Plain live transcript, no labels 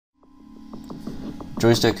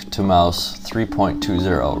Joystick to Mouse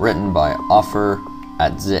 3.20, written by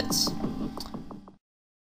Atzitz.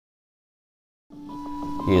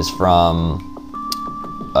 He is from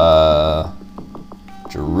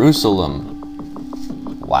Jerusalem.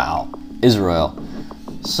 Wow, Israel.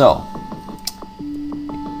 So,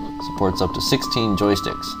 supports up to 16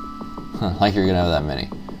 joysticks. Like you're gonna have that many.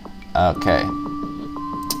 Okay.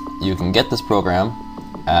 You can get this program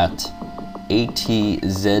at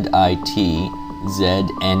ATZITZNET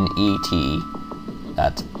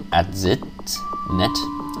at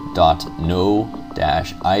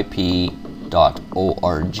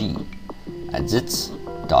atzitz.no-ip.org.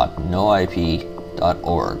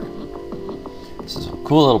 atzitz.noip.org. This is a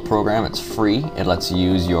cool little program. It's free. It lets you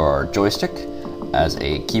use your joystick as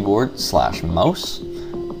a keyboard/mouse.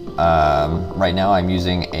 Right now I'm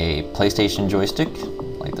using a PlayStation joystick,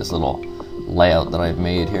 like this little layout that I've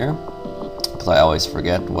made here, because I always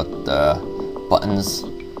forget what buttons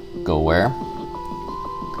go where.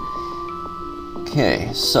 Okay,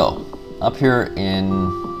 so up here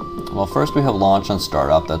well, first we have launch and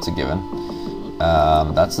startup, that's a given.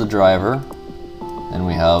 That's the driver. Then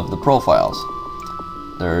we have the profiles.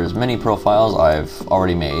 There's many profiles I've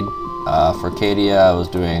already made. For Cadia, I was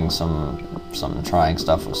doing some trying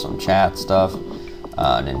stuff with some chat stuff,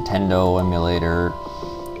 Nintendo emulator,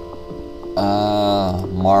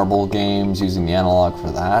 Marble games using the analog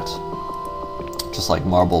for that, just like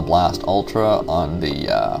Marble Blast Ultra on the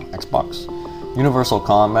Xbox. Universal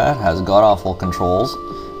Combat has god-awful controls,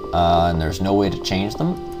 and there's no way to change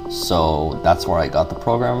them, so that's where I got the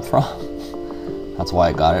program from. That's why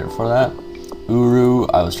I got it for that. Uru,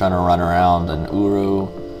 I was trying to run around in Uru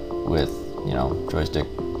with, joystick.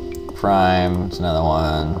 Crime, it's another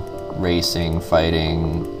one. Racing,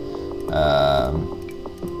 fighting, a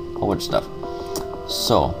whole bunch of stuff.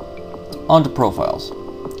 So, on to profiles.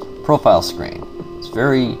 Profile screen. It's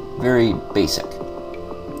very, very basic.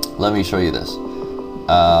 Let me show you this.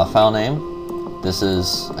 File name. This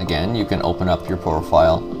is, again, you can open up your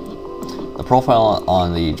profile. The profile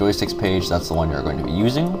on the joysticks page, that's the one you're going to be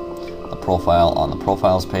using. The profile on the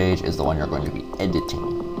profiles page is the one you're going to be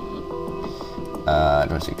editing.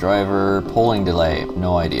 Joystick driver, polling delay,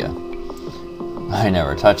 no idea. I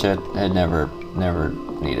never touch it, and never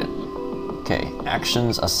need it. Okay,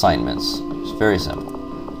 actions assignments. It's very simple.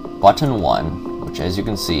 Button 1, which as you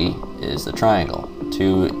can see is the triangle.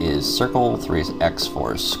 2 is circle, 3 is X,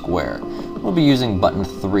 4 is square. We'll be using button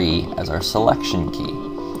 3 as our selection key.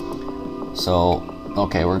 So,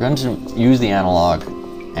 okay, we're going to use the analog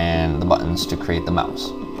and the buttons to create the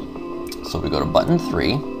mouse. So we go to button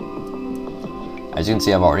 3. As you can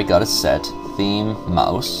see, I've already got it set. Theme,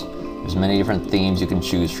 mouse. There's many different themes you can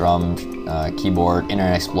choose from. Keyboard,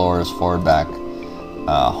 Internet Explorers, forward, back,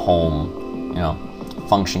 home,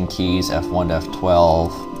 function keys, F1 to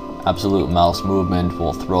F12. Absolute mouse movement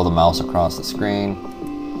will throw the mouse across the screen.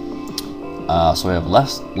 So we have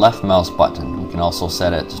left mouse button. We can also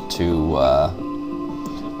set it to a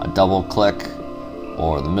double click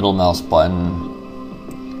or the middle mouse button.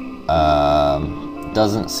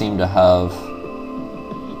 Doesn't seem to have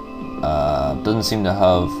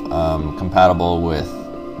compatible with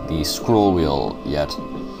the scroll wheel yet,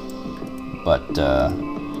 but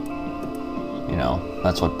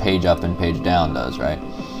that's what page up and page down does, right?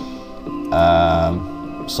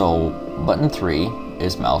 So button 3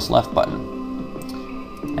 is mouse left button.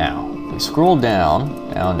 Now we scroll down,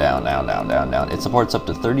 it supports up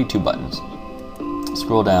to 32 buttons.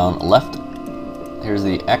 Scroll down left, here's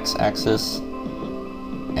the X-axis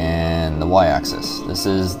and the Y-axis. This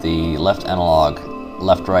is the left analog,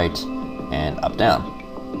 left, right, and up, down.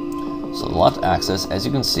 So the left axis, as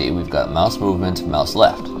you can see, we've got mouse movement, mouse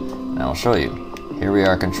left. And I'll show you. Here we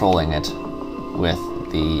are controlling it with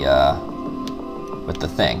the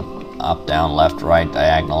thing. Up, down, left, right,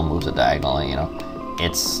 diagonal, moves it diagonally,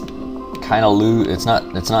 It's kind of loose. It's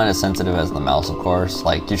not as sensitive as the mouse, of course.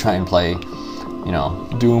 Like, you try and play,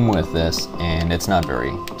 Doom with this, and it's not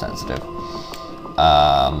very sensitive.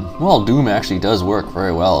 Well, Doom actually does work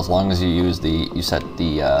very well as long as you set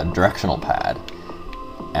the directional pad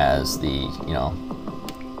as the,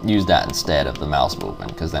 use that instead of the mouse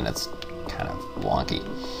movement, because then it's kind of wonky.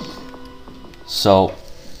 So,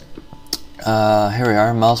 here we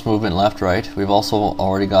are, mouse movement left, right. We've also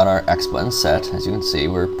already got our X button set. As you can see,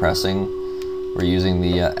 we're using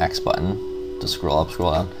the X button to scroll up,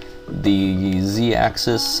 scroll down. The Z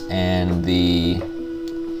axis and the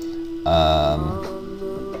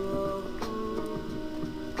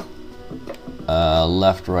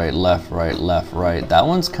left, right, left, right, left, right. That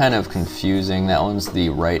one's kind of confusing. That one's the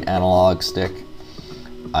right analog stick.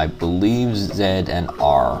 I believe Z and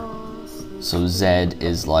R So Z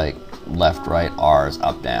is like left, right, R is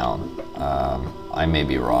up, down. I may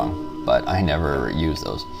be wrong, but I never use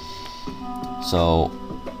those. So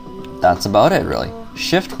that's about it, really.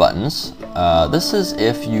 Shift buttons. This is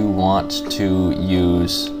if you want to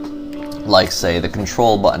use, like, say, the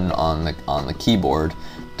control button on the keyboard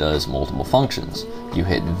does multiple functions. You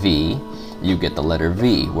hit V, you get the letter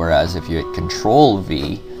V, whereas if you hit Control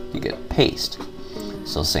V, you get paste.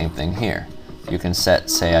 So same thing here. You can set,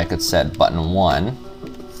 say I could set button 1.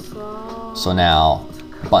 So now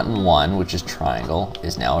button 1, which is triangle,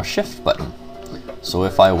 is now a shift button. So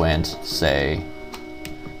if I went, say,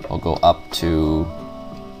 I'll go up to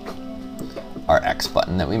our X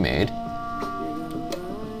button that we made,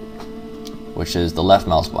 which is the left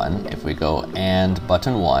mouse button. If we go and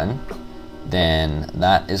button 1, then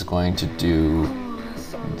that is going to do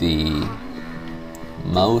the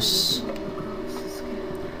mouse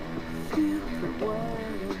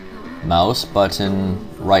button,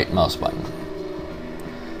 right mouse button.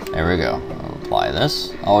 There we go. I'll apply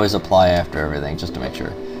this. Always apply after everything just to make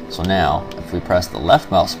sure. So now, if we press the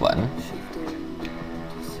left mouse button,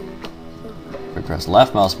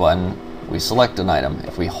 we select an item.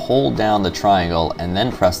 If we hold down the triangle and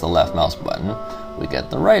then press the left mouse button, we get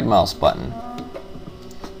the right mouse button.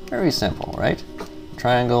 Very simple, right?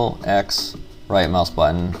 Triangle, X, right mouse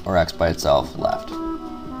button, or X by itself, left.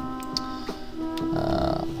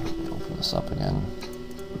 Open this up again.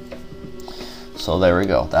 So there we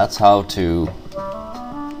go. That's how to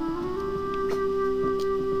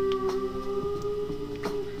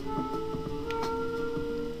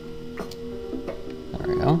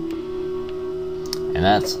and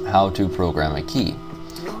that's how to program a key.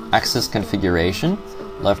 Axis configuration.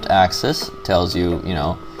 Left axis tells you,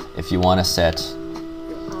 if you want to set,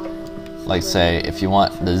 like, say, if you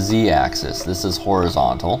want the Z axis, this is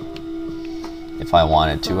horizontal. If I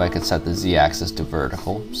wanted to, I could set the Z axis to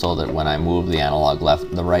vertical, so that when I move the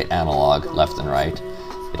right analog left and right,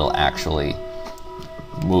 it'll actually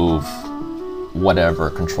move whatever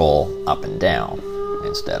control up and down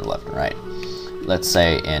instead of left and right. Let's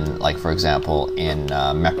say in, like, for example, in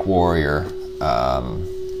Mech Warrior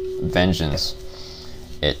Vengeance,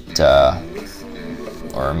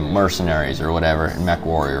 or Mercenaries or whatever, in Mech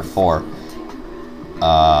Warrior 4,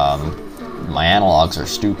 my analogs are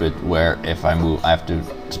stupid, where if I move, I have to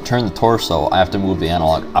turn the torso, I have to move the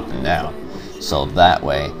analog up and down. So that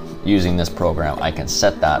way, using this program, I can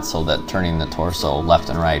set that so that turning the torso left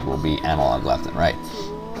and right will be analog left and right.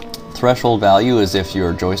 Threshold value is if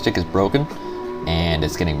your joystick is broken and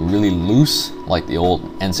it's getting really loose, like the old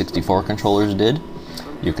N64 controllers did.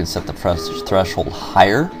 You can set the threshold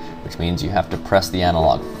higher, which means you have to press the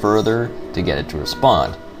analog further to get it to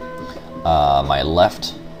respond. My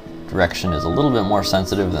left direction is a little bit more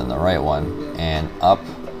sensitive than the right one, and up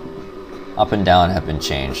and down have been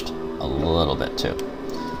changed a little bit too.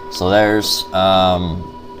 So there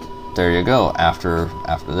you go. After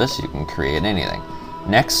this, you can create anything.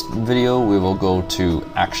 Next video, we will go to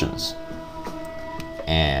actions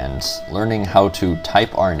and learning how to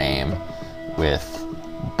type our name with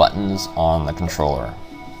buttons on the controller.